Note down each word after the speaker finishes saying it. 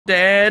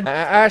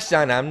Dad.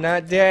 Son, I'm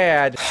not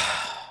Dad.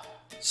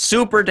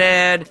 Super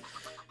Dad.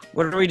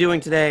 What are we doing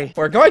today?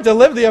 We're going to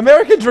live the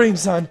American dream,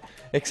 son.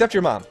 Except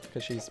your mom,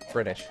 because she's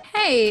British.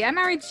 Hey, I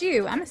married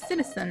you. I'm a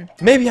citizen.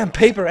 Maybe on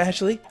paper,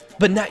 Ashley,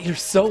 but not your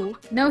soul.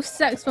 No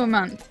sex for a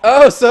month.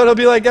 Oh, so it'll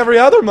be like every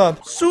other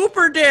month.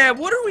 Super Dad,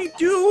 what are we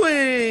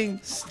doing?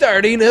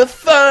 Starting a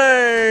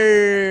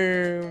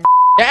farm.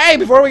 Hey,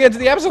 before we get to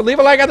the episode, leave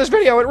a like on this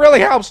video. It really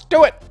helps.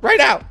 Do it right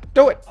now.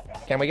 Do it.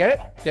 Can we get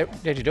it?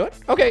 Did you do it?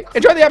 Okay,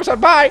 enjoy the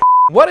episode. Bye.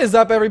 What is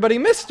up, everybody?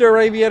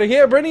 Mr. Aviator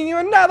here, bringing you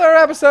another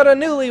episode of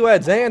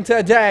Newlyweds. And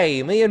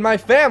today, me and my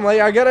family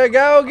are gonna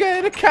go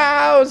get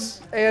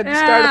cows and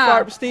start a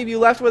farm. Steve, you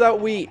left without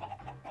wheat.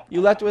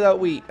 You left without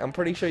wheat. I'm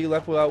pretty sure you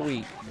left without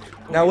wheat.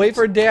 Now wait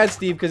for Dad,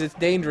 Steve, because it's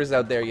dangerous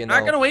out there, you know.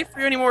 I'm not gonna wait for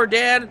you anymore,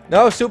 Dad.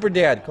 No, Super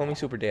Dad. Call me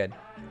Super Dad.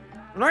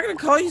 I'm not gonna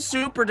call you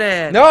Super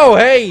Dad. No,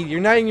 hey, you're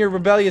not in your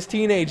rebellious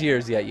teenage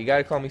years yet. You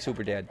gotta call me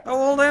Super Dad. How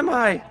old am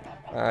I?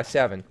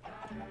 7.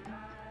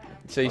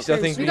 So you still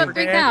think We got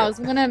 3 cows.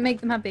 I'm gonna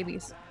make them have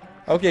babies.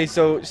 Okay,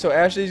 so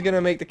Ashley's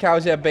gonna make the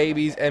cows have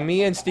babies, and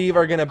me and Steve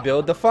are gonna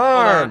build the Hold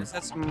on. farm. Is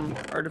that some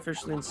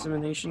artificial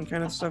insemination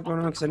kind of stuff going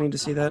on? Because I need to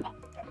see that.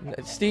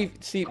 Steve,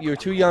 you're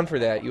too young for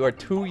that. You are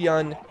too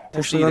young to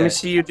Actually, see let that. me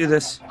see you do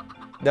this.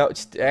 No,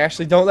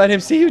 Ashley, don't let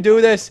him see you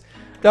do this.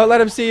 Don't let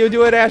him see you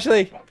do it,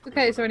 Ashley.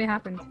 Okay, it's already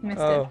happened. You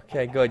missed it. Oh,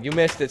 okay, good. You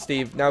missed it,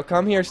 Steve. Now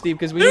come here, Steve,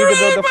 because we need to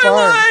build the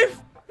farm.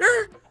 Life!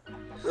 You're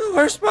the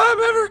worst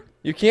mom ever.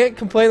 You can't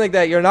complain like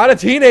that. You're not a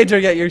teenager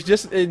yet. You're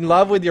just in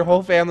love with your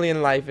whole family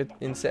and life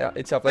itself,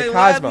 like I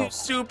Cosmo. love you,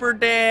 Super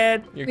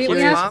Dad. You're We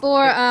curious. have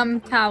 4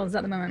 cows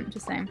at the moment.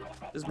 Just saying.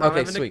 Does Mom Okay,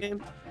 have a sweet.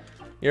 nickname?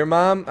 Your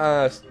mom,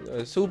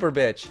 super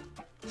bitch.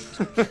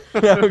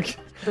 Okay.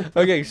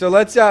 Okay, so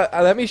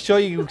let me show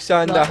you,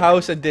 son, the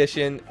house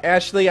addition.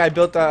 Ashley, I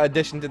built the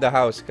addition to the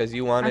house because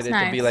you wanted That's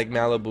it to be nice. like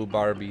Malibu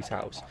Barbie's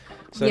house.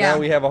 So Yeah. now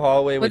we have a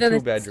hallway with With 2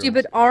 the bedrooms.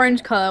 stupid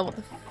orange color. What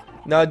the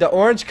No, the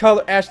orange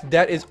color, Ash,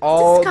 that is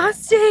all.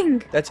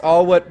 disgusting. That's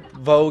all what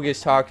Vogue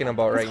is talking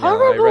about right It's now.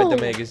 I read horrible. the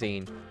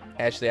magazine.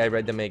 Ashley, I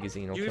read the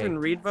magazine. Do Okay. you even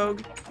read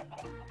Vogue?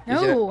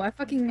 No, I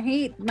fucking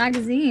hate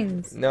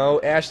magazines.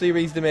 No, Ashley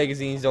reads the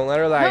magazines. Don't let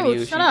her lie No, to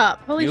you. shut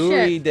up. Holy you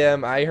shit. read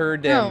them. I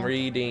heard them No.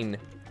 reading.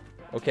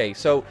 Okay,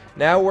 so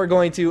now we're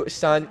going to,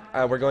 son,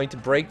 we're going to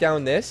break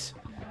down this,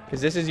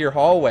 because this is your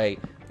hallway,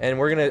 and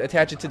we're going to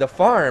attach it to the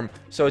farm,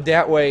 so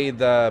that way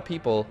the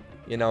people,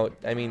 you know,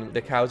 I mean,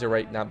 the cows are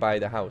right not by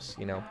the house,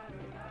 you know.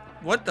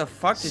 What the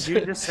fuck did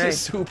you just say?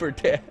 Super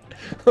Dad.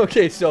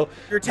 Okay, so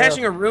You're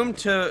attaching a room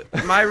to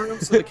my room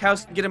so the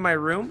cows can get in my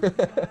room?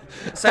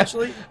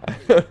 Essentially?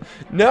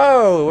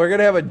 no, we're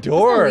gonna have a It's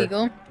door.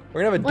 illegal.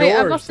 We're gonna have a Wait, door.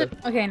 I lost it.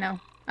 Okay, no.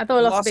 I thought I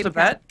You lost, lost a a baby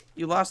cow. bet?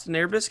 You lost an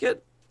air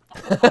biscuit?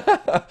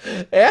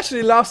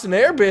 Ashley lost an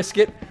air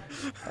biscuit.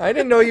 I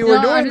didn't know you were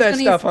No, doing I'm that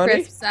just stuff, gonna eat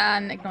honey. crisps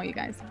and ignore you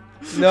guys.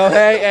 No,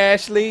 hey,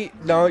 Ashley.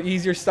 No,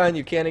 he's your son.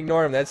 You can't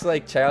ignore him. That's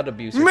like child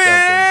abuse or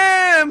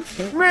Ma'am!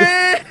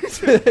 Ma'am!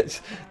 something.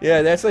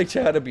 Yeah, that's like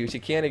child abuse.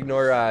 You can't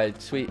ignore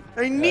sweet.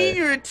 I need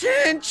your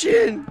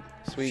attention!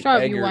 Sweet Shut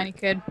up, Edgar. you whiny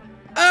kid.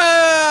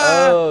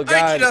 Ah! Oh, I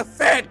God. need a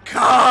fat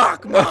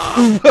cock,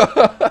 Mom!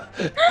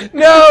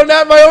 No,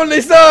 not my only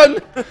son.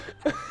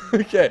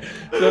 Okay,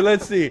 so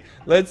let's see.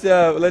 Let's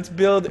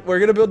build. We're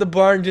gonna build the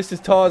barn just as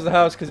tall as the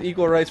house, because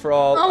equal rights for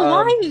all. Oh,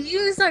 why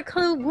use that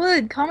color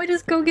wood? Can't we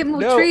just go get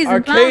more No, trees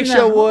and plant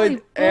acacia them? wood.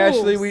 Holy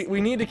Ashley, balls.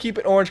 we need to keep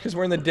it orange because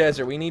we're in the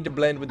desert. We need to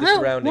blend with the I don't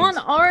surroundings.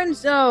 want orange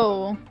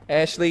though.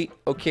 Ashley,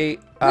 okay.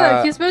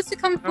 Look, you're supposed to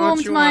conform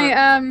you to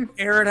my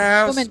Air it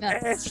house, Woman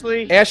nuts.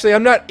 Ashley. Ashley,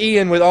 I'm not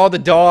Ian with all the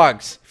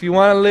dogs. If you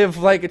want to live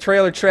like a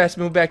trailer trash,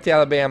 move back to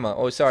Alabama.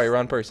 Oh, sorry,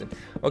 wrong person.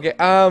 Okay,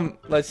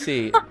 let's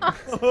see.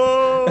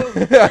 Oh.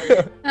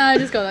 I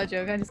just got that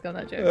joke. I just got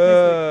that joke.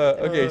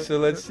 Okay, so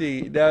let's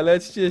see. Now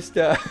let's just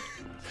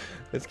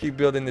let's keep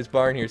building this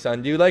barn here,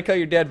 son. Do you like how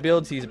your dad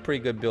builds? He's a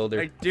pretty good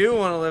builder. I do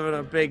want to live in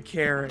a big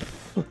carrot.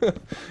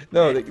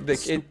 No, the kid.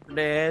 Super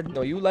Dad.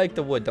 No, you like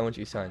the wood, don't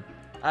you, son?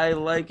 I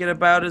like it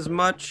about as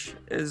much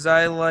as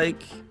I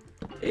like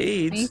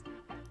AIDS.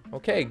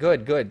 Okay,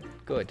 good.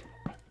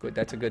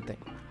 That's a good thing.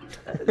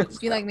 Do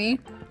you like me?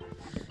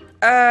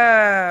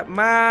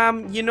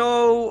 Mom, you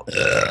know,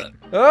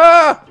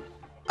 Ah!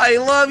 I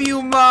love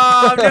you,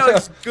 Mom. No,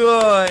 it's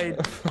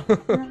good.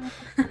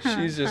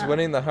 She's just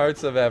winning the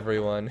hearts of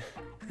everyone.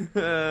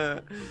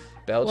 Belch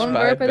One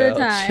by burp at a belch.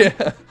 time.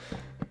 Yeah.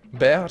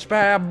 Belch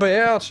by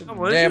belch, Oh,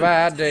 what did day you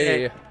by say?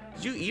 day.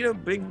 Did you eat a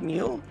big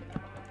meal?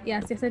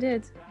 Yes, I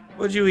did.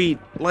 What'd you eat?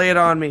 Lay it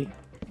on me.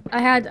 I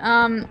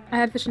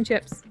had fish and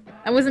chips.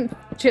 It wasn't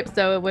chips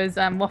though. It was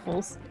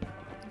waffles.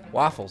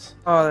 Waffles.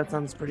 Oh, that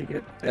sounds pretty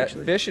good, That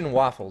actually. fish and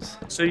waffles.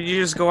 So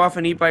you just go off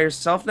and eat by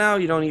yourself now?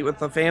 You don't eat with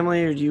the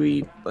family, or do you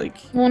eat, like...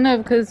 Well, no,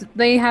 because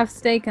they have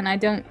steak and I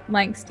don't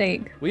like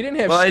steak. We didn't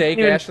have Well, I steak,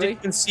 didn't Ashley.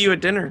 even see you at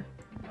dinner.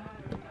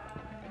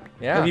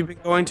 Yeah. Have you been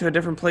going to a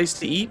different place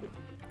to eat?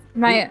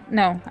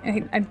 No.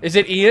 Is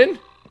it Ian?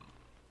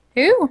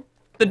 Who?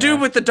 The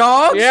dude with the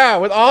dogs? Yeah,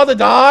 with all the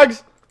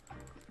dogs.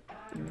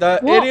 The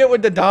What? idiot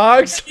with the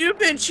dogs? You've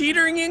been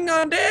cheating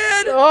on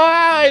Dad? Oh,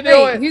 I knew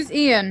Wait, it. who's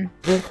Ian?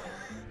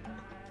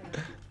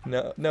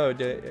 No,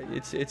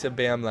 it's a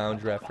Bam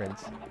Lounge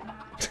reference.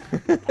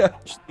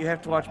 You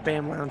have to watch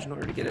Bam Lounge in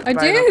order to get it. I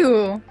right up. do.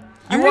 You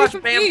I'm watch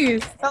really Bam?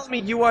 confused. Tell me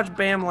you watch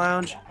Bam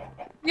Lounge.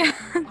 Yes.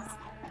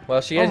 Well,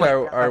 she Oh is my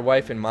our God.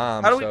 wife and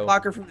mom. How do we so.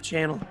 block her from the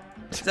channel?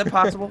 Is that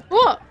possible?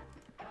 What?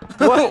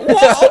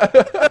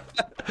 What?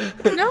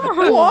 No.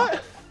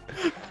 What?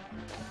 It's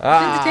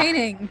Ah,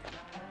 entertaining.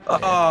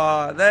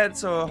 Oh,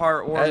 that's a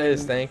heartwarming that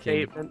is, thank you.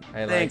 statement.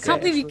 I like Thanks. it.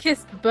 Can't believe you Ashley.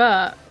 kissed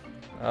Bert.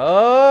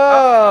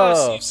 Oh,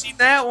 so Oh, you've seen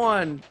that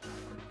one.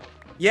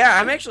 Yeah,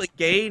 I'm actually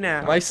gay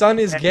now. my son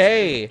is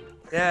gay.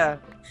 Yeah.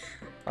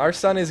 Our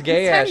son is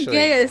gay, He's turned Ashley.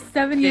 gay at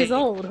 7 years Gay.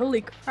 old.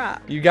 Holy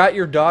crap. You got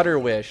your daughter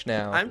wish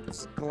now. I'm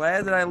just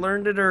glad that I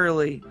learned it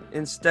early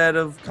instead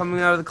of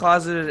coming out of the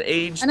closet at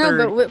age I know,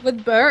 30. but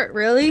with Bert,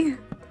 really?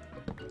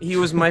 He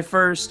was my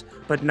first,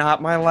 but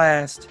not my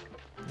last.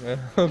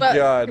 Oh But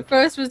your God.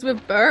 first was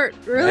with Bert,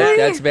 really?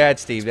 That's bad,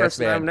 Steve. That's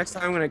Next time- bad. Next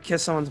time I'm gonna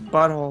kiss someone's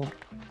butthole.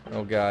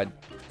 Oh God.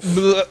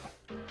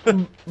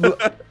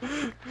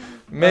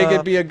 Make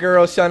it be a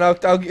girl, son.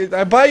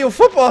 I'll buy you a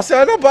football,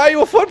 son. I'll buy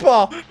you a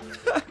football.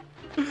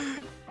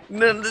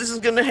 No, this is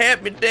gonna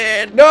happen,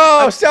 Dad.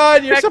 No,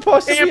 son. You're Back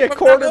supposed to be a camp, I'm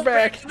gonna go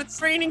quarterback. back to the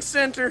training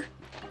center.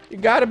 You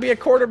gotta be a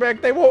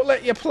quarterback. They won't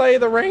let you play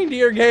the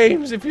reindeer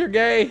games if you're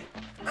gay.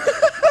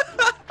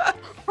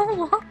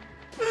 Oh, what?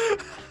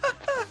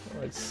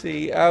 Let's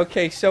see.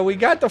 Okay, so we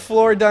got the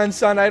floor done,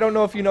 son. I don't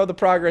know if you know the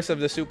progress of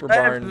the super I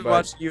barn, haven't but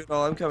watched you at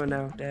all. I'm coming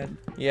now, Dad.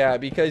 yeah,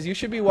 because you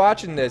should be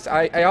watching this.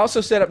 I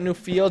also set up new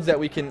fields that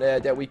we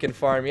can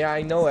farm. Yeah,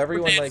 I know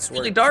everyone Dad, likes it's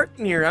really work. dark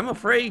in here. I'm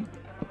afraid.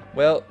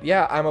 Well,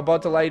 yeah, I'm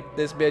about to light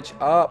this bitch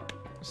up,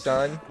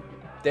 son.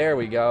 There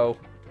we go.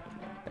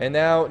 And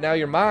now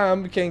your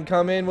mom can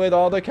come in with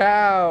all the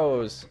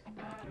cows.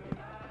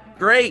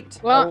 Great.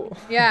 Well, Oh.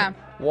 yeah.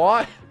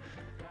 What?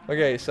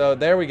 Okay, so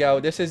there we go.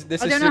 This is I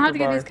don't know super how to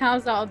get barn. these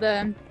cows out of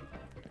the...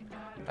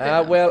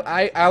 Well,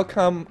 I'll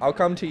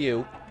come to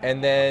you,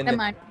 and then. Never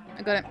mind.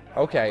 I got it.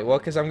 Okay, well,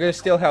 because I'm gonna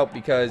still help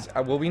because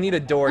well, we need a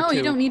door No, too.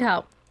 you don't need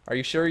help. Are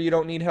you sure you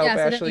don't need help, Yes,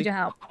 I don't Ashley? need your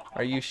help.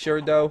 Are you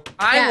sure though?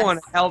 I Yes.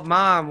 want to help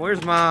Mom.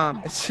 Where's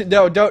Mom?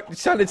 No, don't,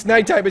 son. It's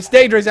nighttime. It's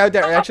dangerous out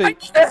there. I Actually,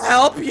 need to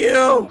help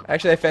you. I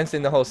fenced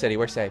in the whole city.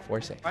 We're safe.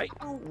 We're safe. Why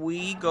don't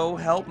we go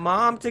help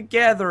Mom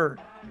together?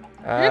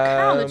 You're a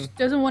cow that Um, just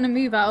doesn't want to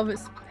move out of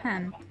its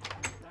pen.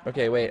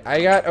 Okay, wait.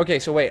 Okay,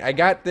 so wait. I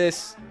got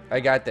this. I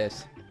got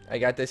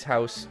this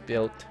house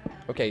built.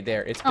 Okay,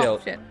 there. It's Oh,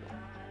 built. shit.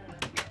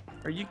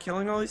 Are you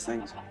killing all these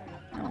things?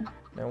 No.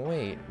 Now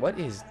wait. What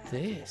is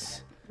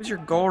this? What's your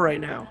goal right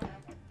now?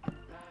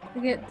 To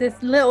get this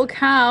little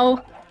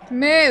cow to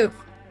move.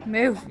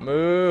 Move.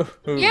 Move.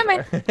 Yeah,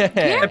 man.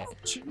 Yeah.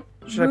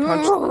 Should I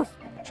punch? Move.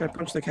 Should I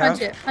punch the cow?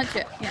 Punch it. Punch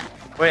it. Yeah.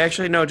 Wait,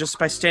 actually, no. Just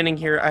by standing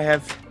here, I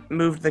have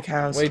moved the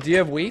cows. Wait, do you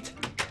have wheat?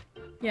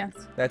 Yes.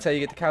 That's how you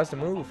get the cows to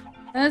move.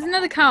 There's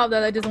another cow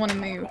there that doesn't want to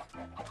move.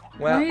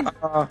 Well, Why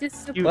Uh,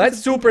 this you- let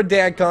Super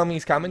Dad come.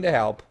 He's coming to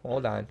help.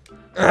 Hold on.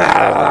 Mom,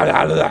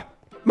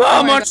 my why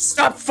don't God. you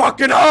stop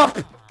fucking up?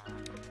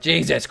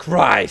 Jesus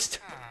Christ.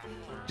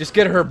 Just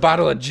get her a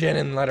bottle of gin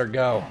and let her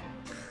go.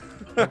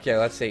 Okay,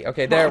 let's see.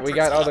 Okay, there, we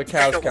got all the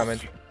cows coming.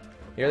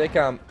 Here they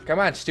come. Come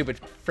on, stupid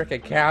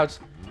frickin' cows.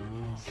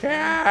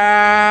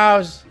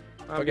 Cows!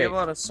 Do Okay. you have a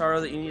lot of sorrow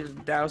that you need to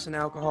douse in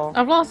alcohol?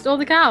 I've lost all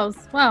the cows.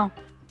 Wow.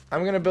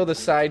 I'm gonna build a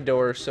side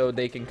door so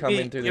they can come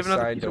Hey, in through you the have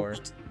another side piece of door.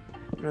 wheat?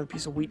 Another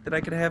piece of wheat that I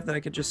could have that I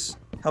could just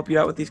help you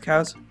out with these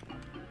cows?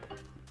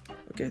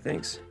 Okay,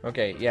 thanks.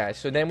 Okay, yeah,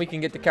 so then we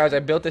can get the cows. I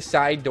built a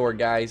side door,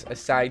 guys. A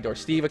side door.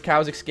 Steve, a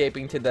cow's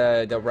escaping to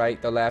the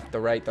right, the left, the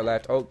right, the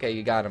left. Okay,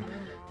 you got him.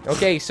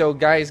 Okay, so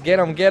guys, get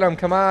them.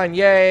 Come on.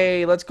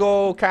 Yay. Let's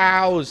go,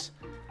 cows.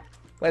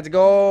 Let's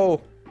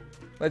go.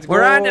 Let's go.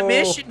 We're on a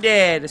mission,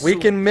 Dad. We So,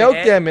 can milk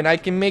Dad, them, and I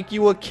can make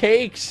you a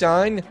cake,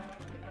 son.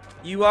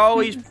 You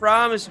always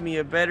promised me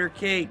a better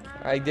cake.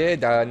 I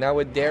did. Now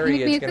with dairy,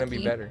 Make me it's a gonna be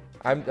cookie. better.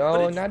 What Oh,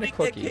 did you not a make that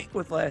cookie. cake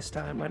with last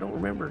time? I don't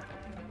remember.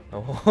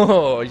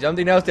 Oh,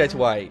 something else that's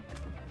white,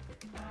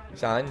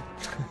 son.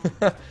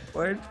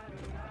 What?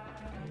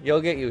 You'll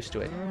get used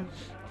to it.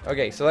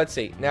 Okay, so let's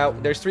see. Now,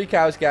 there's 3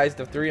 cows, guys.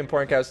 The 3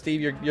 important cows. Steve,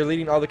 you're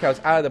leading all the cows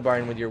out of the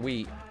barn with your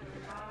wheat.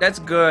 That's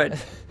good.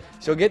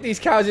 So get these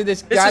cows in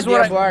this This is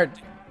what goddamn barn.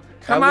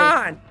 Come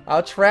on.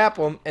 I'll trap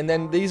them, and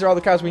then these are all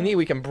the cows we need.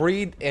 We can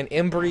breed and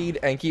inbreed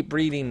and keep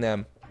breeding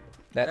them.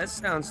 That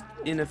sounds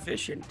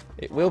inefficient.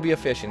 It will be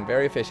efficient,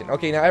 very efficient.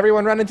 Okay, now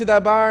everyone run into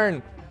that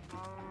barn.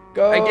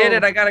 Go. I did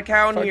it. I got a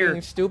cow in Fucking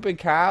here. stupid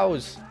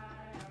cows.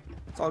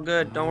 It's all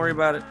good. Don't worry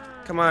about it.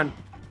 Come on.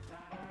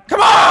 Come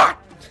on!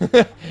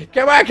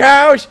 Come on,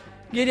 cows!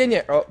 Get in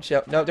here. Oh,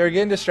 shit. No, they're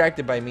getting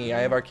distracted by me. I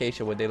have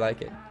acacia wood. They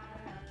like it.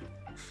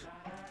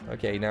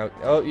 Okay, now.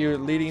 Oh, you're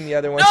leading the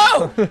other one.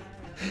 No!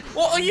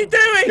 What are you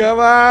doing? Come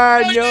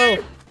on, What yo. are you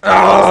doing?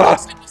 Ah!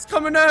 It's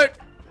coming out.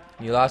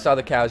 You lost all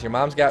the cows. Your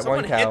mom's got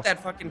Someone one cow. hit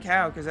that fucking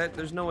cow, because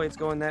there's no way it's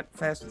going that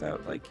fast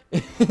without, like...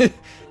 It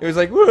was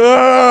like,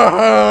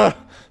 "Whoa!"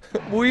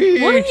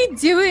 Wheat. What are you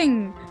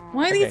doing?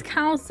 Why are these Okay.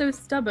 cows so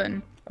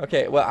stubborn?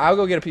 Okay, well, I'll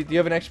go get a piece. Do you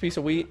have an extra piece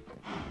of wheat?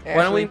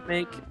 Why don't we Ashley?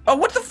 make? Oh,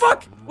 what the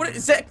fuck? What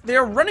is that?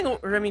 They're running.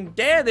 I mean,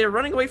 Dad, they're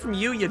running away from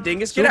you, you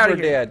dingus. Get out of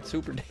here.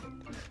 Super Dad.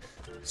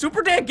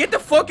 Super Dad, get the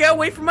fuck out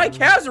away from my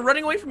cows. They're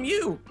running away from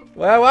you.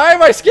 Well, why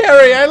am I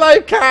scary? I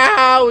like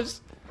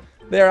cows.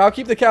 There, I'll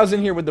keep the cows in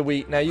here with the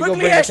wheat. Now you go Quickly,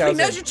 bring the Ashley, cows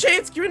now's in. your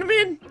chance. Give them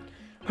in.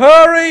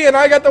 Hurry! And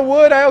I got the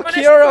wood. I'll Come on,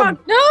 cure Ashley, them.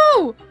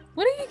 No!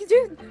 What are you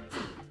doing?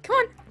 Come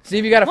on.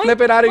 Steve, you gotta What?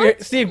 flip it out of your.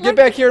 What? Steve, What? get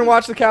back here and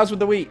watch the cows with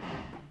the wheat.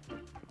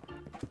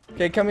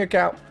 Okay, come here,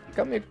 cow.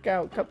 Come here,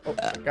 cow. Come. Oh,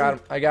 I got him.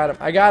 I got him.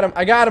 I got him.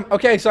 I got him.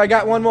 Okay, so I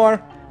got one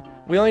more.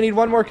 We only need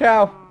one more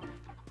cow.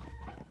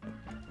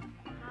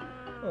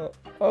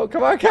 Oh,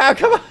 come on, cow.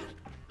 Come on.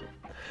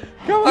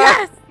 Come on.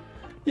 Yes!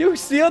 You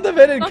sealed the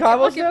bit in Look it,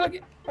 cobblestone? look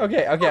it.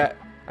 Okay, okay.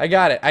 I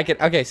got it. I can.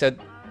 Okay, so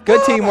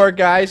good teamwork,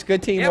 guys.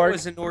 Good That teamwork.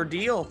 was an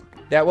ordeal.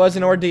 That was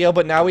an ordeal,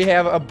 but now we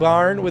have a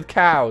barn with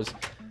cows.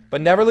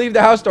 But never leave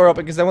the house door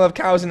open because then we'll have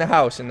cows in the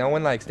house, and no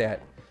one likes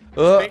that.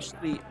 Ugh.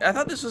 Actually, I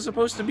thought this was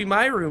supposed to be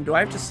my room. Do I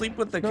have to sleep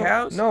with the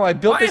cows? No, I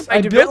built Why this. am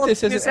I built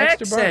this as developing an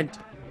extra barn.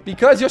 accent?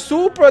 Because you're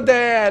super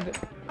dad,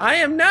 I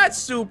am not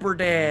Super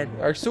Dad.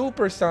 our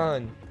super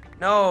son.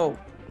 No.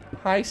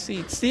 High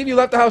seat. Steve, you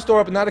left the house door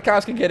open. Now the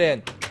cows can get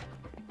in.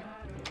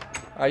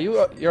 Are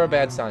you? You're a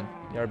bad son.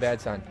 You're a bad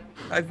son.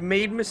 I've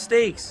made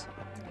mistakes.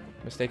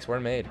 Mistakes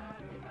weren't made.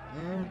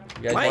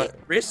 You guys My want?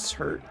 wrists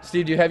hurt.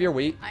 Steve, do you have your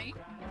wheat?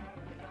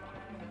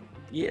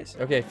 Yes.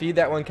 Okay, feed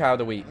that one cow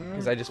the wheat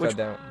because I just Which- fed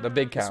that one. The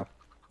big cow.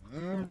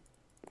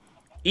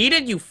 Eat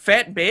it, you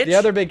fat bitch. The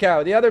other big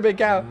cow. The other big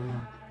cow.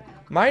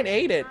 Mine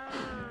ate it.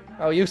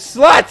 Oh, you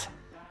slut!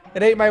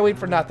 It ate my wheat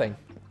for nothing.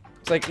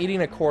 It's like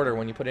eating a quarter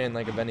when you put it in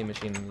like a vending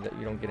machine and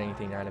you don't get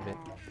anything out of it.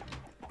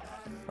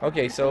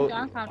 Okay, so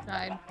Dark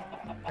outside.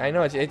 I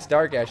know it's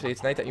dark actually.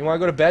 It's nighttime. You want to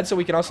go to bed so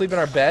we can all sleep in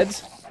our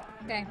beds?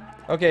 Okay.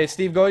 Okay,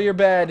 Steve, go to your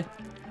bed.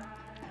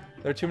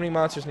 There are too many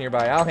monsters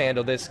nearby. I'll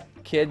handle this,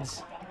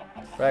 kids.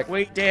 Back.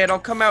 Wait, Dad, I'll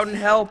come out and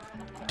help.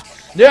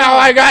 Yeah,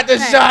 I got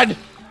this, Okay. son.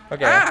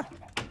 Okay. Ah!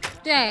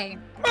 Stay.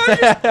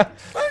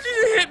 Why did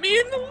you hit me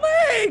in the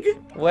leg?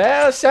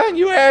 Well, son,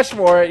 you asked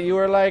for it. You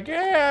were like,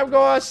 yeah, I'm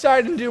going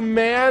outside and do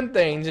man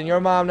things, and your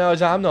mom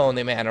knows I'm the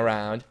only man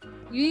around.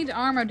 You need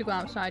armor to go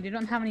outside. You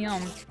don't have any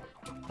armor.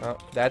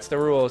 Well, that's the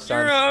rules,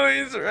 son. You're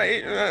always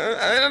right.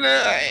 I don't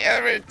know. I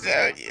ever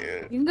tell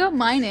you. You can go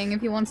mining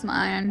if you want some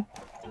iron.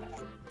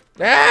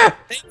 Ah!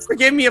 Thanks for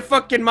giving me a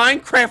fucking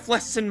Minecraft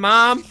lesson,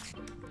 Mom.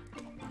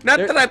 Not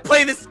There- that I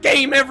play this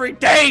game every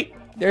day.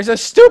 There's a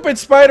stupid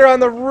spider on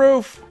the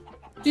roof.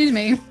 Excuse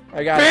me.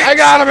 I got him. I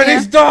got him, and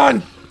he's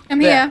done. Come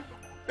There. here.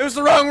 It was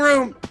the wrong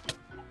room.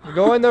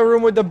 Go in the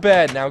room with the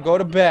bed. Now go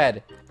to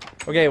bed.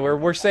 Okay,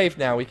 we're safe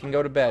now. We can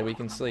go to bed. We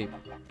can sleep.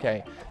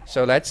 Okay,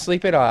 so let's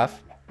sleep it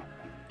off.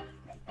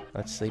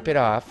 Let's sleep it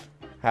off.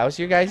 How's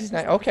your guys'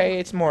 night? Okay,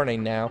 it's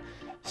morning now.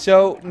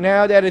 So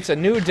now that it's a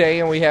new day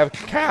and we have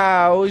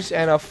cows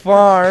and a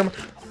farm,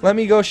 let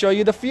me go show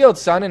you the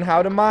fields, son, and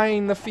how to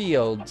mine the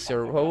fields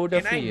or hoe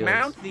the Can fields. I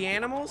mount the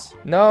animals?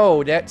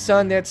 No, that's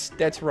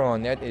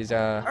wrong. That is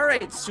All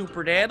right,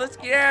 Super Dad, let's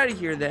get out of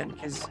here then.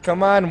 Cause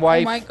Come on, Oh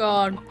wife. my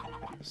god.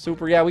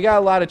 Super. Yeah, we got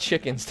a lot of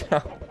chickens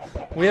now.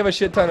 We have a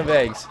shit ton of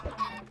eggs.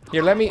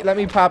 Here, let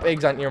me pop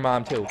eggs on your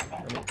mom too.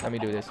 Let me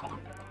do this.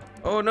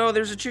 oh no,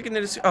 there's a chicken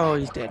that is. Oh,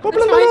 he's dead. That's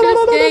why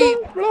I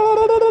just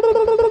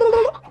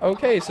escaped.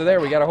 Okay, so there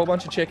we got a whole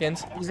bunch of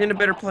chickens. He's in a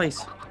better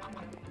place.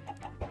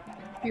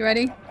 You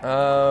ready?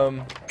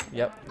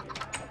 Yep.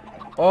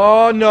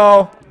 Oh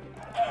no.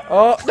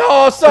 Oh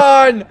no,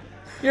 son!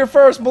 Your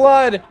first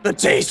blood. The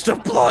taste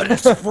of blood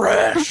is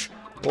fresh.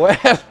 Well,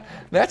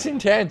 that's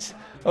intense.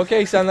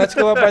 Okay, son, let's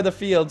go up by the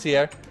fields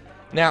here.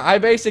 Now, I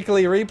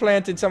basically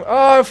replanted some.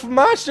 Oh,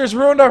 monsters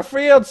ruined our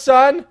fields,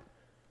 son.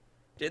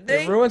 Did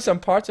They they? ruined some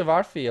parts of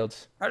our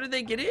fields. How did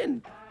they get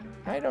in?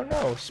 I don't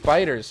know.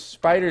 Spiders.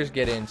 Spiders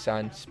get in,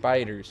 son.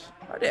 Spiders.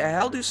 How the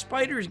hell do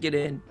spiders get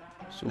in?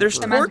 There's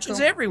Super. torches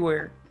Magical.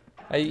 everywhere.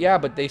 Yeah,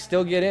 but they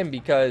still get in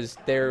because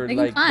they're They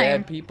can like climb.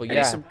 bad people. I need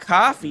Yeah. some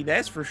coffee,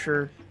 that's for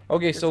sure.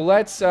 Okay, so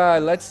let's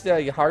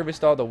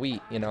harvest all the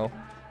wheat, you know,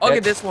 I'll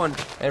get That's- this one.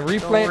 and worry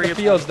replant the about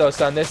fields, though,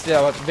 son. This is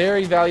a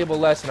very valuable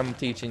lesson I'm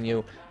teaching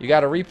you. You got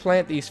to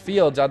replant these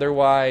fields,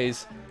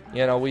 otherwise,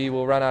 you know, we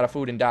will run out of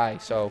food and die.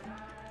 So,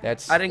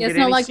 that's I didn't Yeah, get it's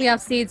not any. like we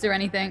have seeds or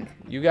anything.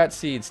 you got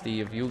seeds,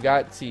 Steve. You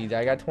got seeds.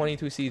 I got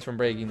 22 seeds from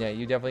breaking that.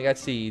 You definitely got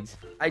seeds.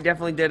 I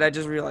definitely did. I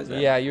just realized that.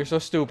 Yeah, you're so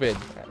stupid.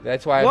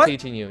 That's why What? I'm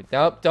teaching you.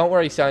 Nope, don't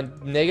worry, son.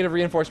 Negative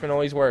reinforcement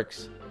always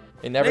works.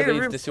 It never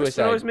Negative leads to reinforcement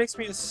suicide. always makes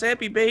me a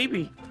sappy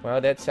baby. Well,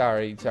 that's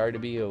sorry. Sorry to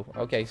be you.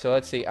 Okay, so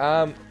let's see.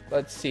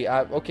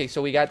 Okay,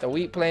 so we got the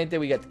wheat planted,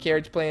 we got the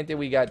carrots planted,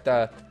 we got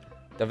the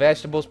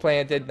vegetables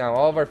planted. Now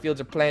all of our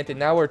fields are planted.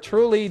 Now we're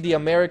truly the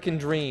American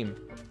dream.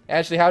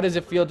 Ashley, how does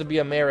it feel to be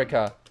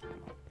America?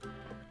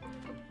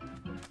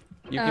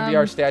 You can be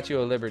our Statue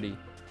of Liberty.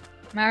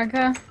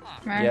 America?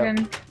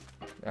 American?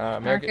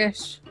 America.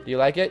 Markish. Do you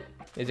like it?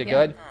 Is it Yeah.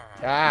 good?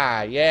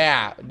 Ah,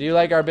 yeah. Do you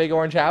like our big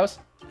orange house?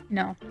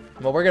 No.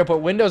 Well, we're gonna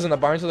put windows in the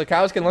barn so the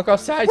cows can look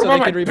outside so they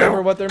can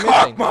remember what they're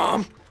missing.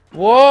 Mom.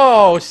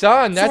 Whoa,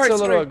 son, that's a little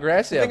Sorry. I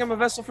aggressive. think I'm a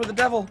vessel for the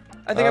devil.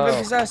 I think I've been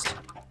possessed.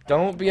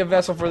 Don't be a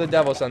vessel for the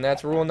devil, son.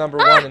 That's rule number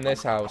 1 in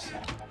this house.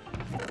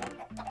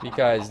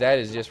 Because that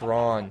is just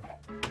wrong.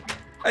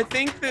 I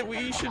think that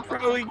we should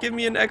probably give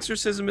me an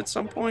exorcism at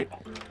some point.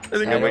 I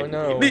don't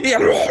know.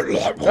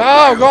 Oh,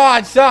 Oh,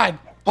 God, son!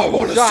 I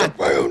want to suck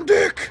my own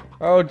dick.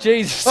 Oh,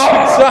 Jesus.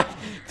 Son,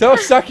 don't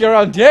suck your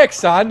own dick,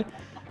 son.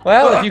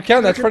 Well, if you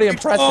can, that's pretty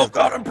impressive. Oh,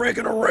 God, I'm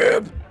breaking a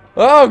rib.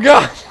 Oh,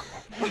 God.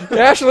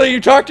 Ashley,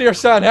 you talk to your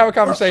son. Have a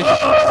conversation.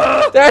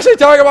 Ashley,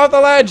 talk about the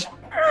ledge.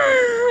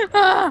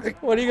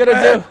 What are you going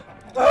to do?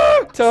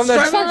 Tell him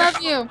that... I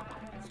love you.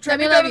 Let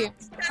me love you.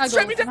 I'm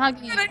hugging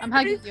you. I'm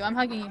hugging you. I'm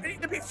hugging you. I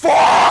need to be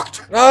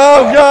fucked.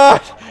 Oh,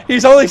 God.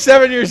 He's only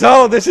 7 years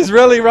old. This is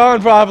really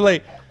wrong,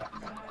 probably.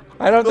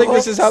 I don't think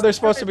this is how they're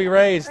supposed to be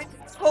raised.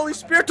 Holy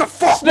Spirit to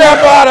fuck. Snap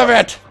out of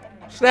it.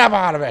 Snap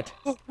out of it.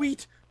 Oh,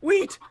 wheat.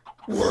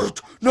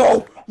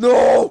 No.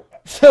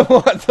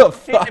 What the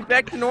fuck? I'm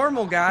back to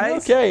normal,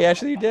 guys. Okay,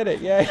 Ashley, you did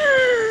it. Yay.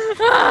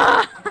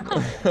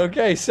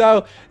 Okay,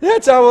 so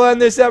that's how we'll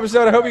end this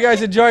episode. I hope you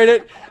guys enjoyed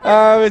it.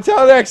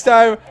 Until next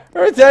time,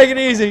 we're taking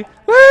it easy.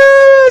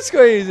 Woo,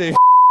 squeezy.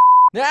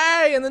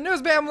 Hey, in the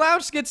Newsbam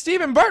Lounge, get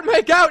Steve and Bart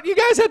make out. You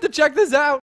guys have to check this out.